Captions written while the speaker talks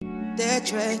that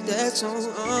track, that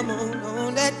song, I'm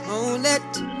on that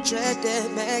track,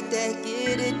 that Mac, that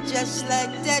get it just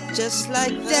like that, just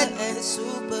like that. And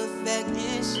super fat,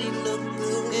 and she look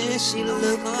good, and she look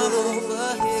good.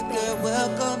 Over here, girl,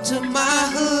 welcome to my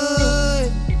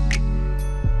hood.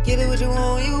 Get it what you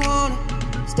want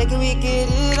it. Stick it, we get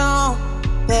it on.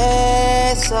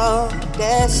 That's all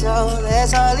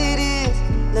it is.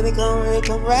 Let me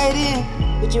come right in.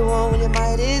 What you want when your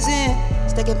mind is in.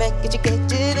 Stick it back, get it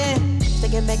in.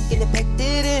 Stick it back, get it packed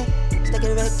it in. Stick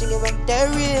it back, get right that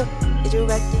real. Get you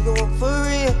right, you want for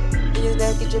real. Get you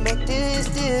back, get you back this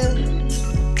still.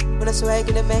 When I swag,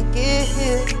 get it back, get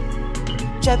hit.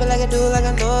 Trap it like I do, like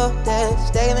I know that.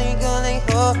 Stacking like you gon' like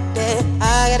hold that.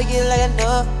 I gotta get it like I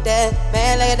know that.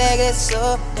 Man like a dagger, that's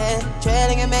so that. Trail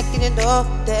like a Mac in the door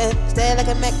that. Stay like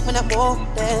a Mac when I want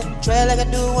that. Trail like I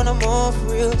do when I'm on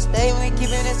for real. Stay when we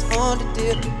keepin' this on the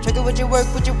deal. Track it with your work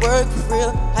for real.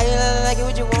 How you like it,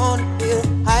 what you want it, feel.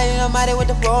 How you know mighty with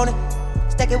the phone it.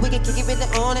 Stack it, we can kick it, with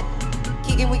on it.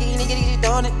 Kick it, we can get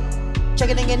on it. Check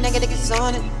it, niggas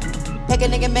on it. Pack a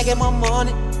nigga, make it more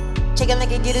morning. Check it like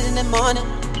I get it in the morning.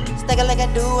 Stack it like I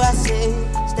do, I say.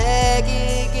 Stack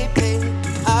it, get paid.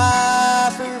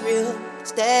 For real.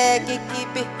 Stack it,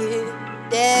 keep it here.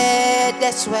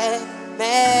 That's swag.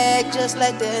 Mac just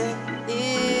like that.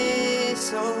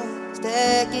 It's on.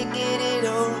 Stack it, get it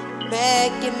on.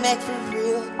 Mac for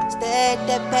real. Stack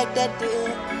that, pack that deal.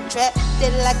 Trap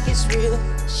it like it's real.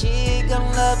 She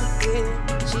gon' love it,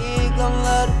 yeah. She gon'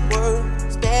 love the world.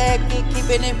 Stack it,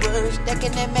 keeping it worse.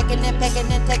 Stacking it, making it,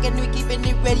 packing it, taking it, keeping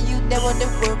it ready. You that want the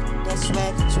work. That's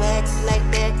swag like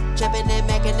that. Trapping and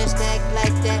making it, stack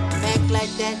like that, Mac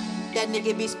like that. That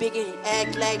nigga be speaking, you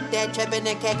act like that. Trapping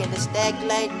and cacking it, stack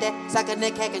like that. Sucking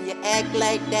and cacking, you act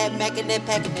like that. Macking and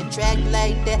packing the track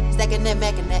like that. Stacking and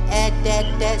making it, add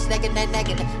that. Stacking and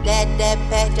nagging it, that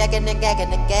pack. Jacking and gagging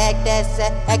the gag, that's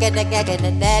that. Hacking and gagging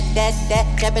the that.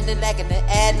 Trapping and lagging the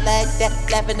add like that.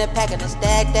 Laughing and packing the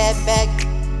stack that back.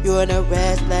 You in a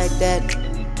rest like that.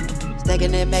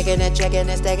 Stacking and making it, checking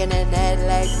and stacking and that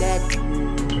like that.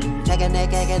 Checking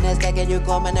and cacking and stacking, you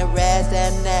coming to rest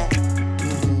and that.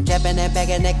 Trapping and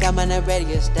packing and coming and ready,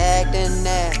 you stacked in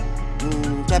that.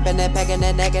 Trapping and packing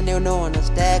and necking, you know on a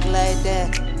stack like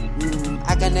that.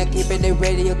 I can keep it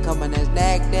ready, you coming and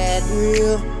stack that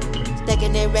real.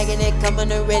 Stacking and racking and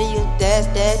coming and ready, you that's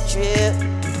that trip.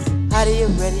 How do you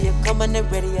ready, you coming and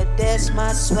ready, you that's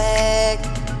my swag.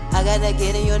 I gotta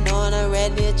get it, you know I'm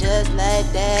ready just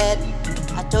like that.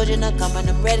 I told you not coming,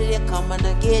 I'm ready to come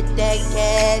and get that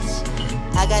cash.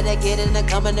 I gotta get it, I'm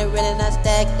coming and ready, and I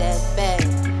stack that bag.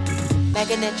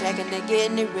 Backing and tracking and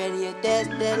getting it ready, that's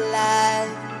the life.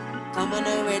 Coming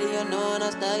and ready, you know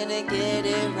I'm stuck and get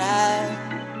it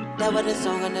right. That was the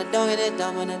song on the dong and the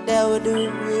dumb and that was the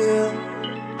real.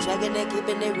 Tracking and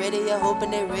keeping it ready, you're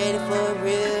hoping it ready for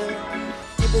real.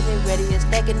 Keeping it ready, you're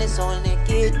stacking it on and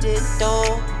get it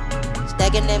done.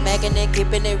 Stacking and macking and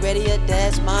keeping it ready,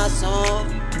 that's my song.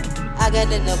 I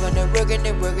got it up and working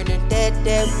and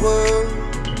that word.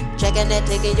 Checking and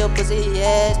taking your pussy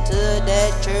ass to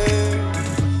that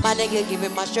church. My nigga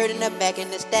giving my shirt in the back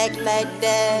and the stack like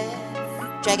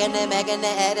that. Tracking and macking and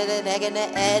adding and tagging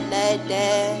and add like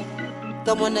that.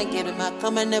 Come on and give it my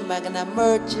coming and back and the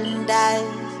merchandise.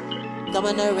 Come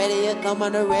on and ready,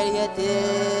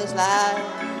 this life.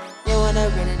 You wanna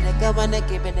ready to come on and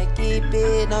keep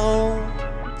it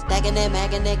on. Stacking and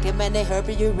macking and keeping it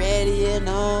herping, you ready, you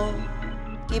know.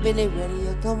 Keeping it ready,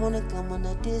 you come on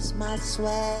and this my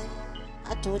swag.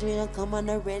 I told you to come on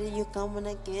and ready, you come on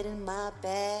and get in my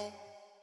bag.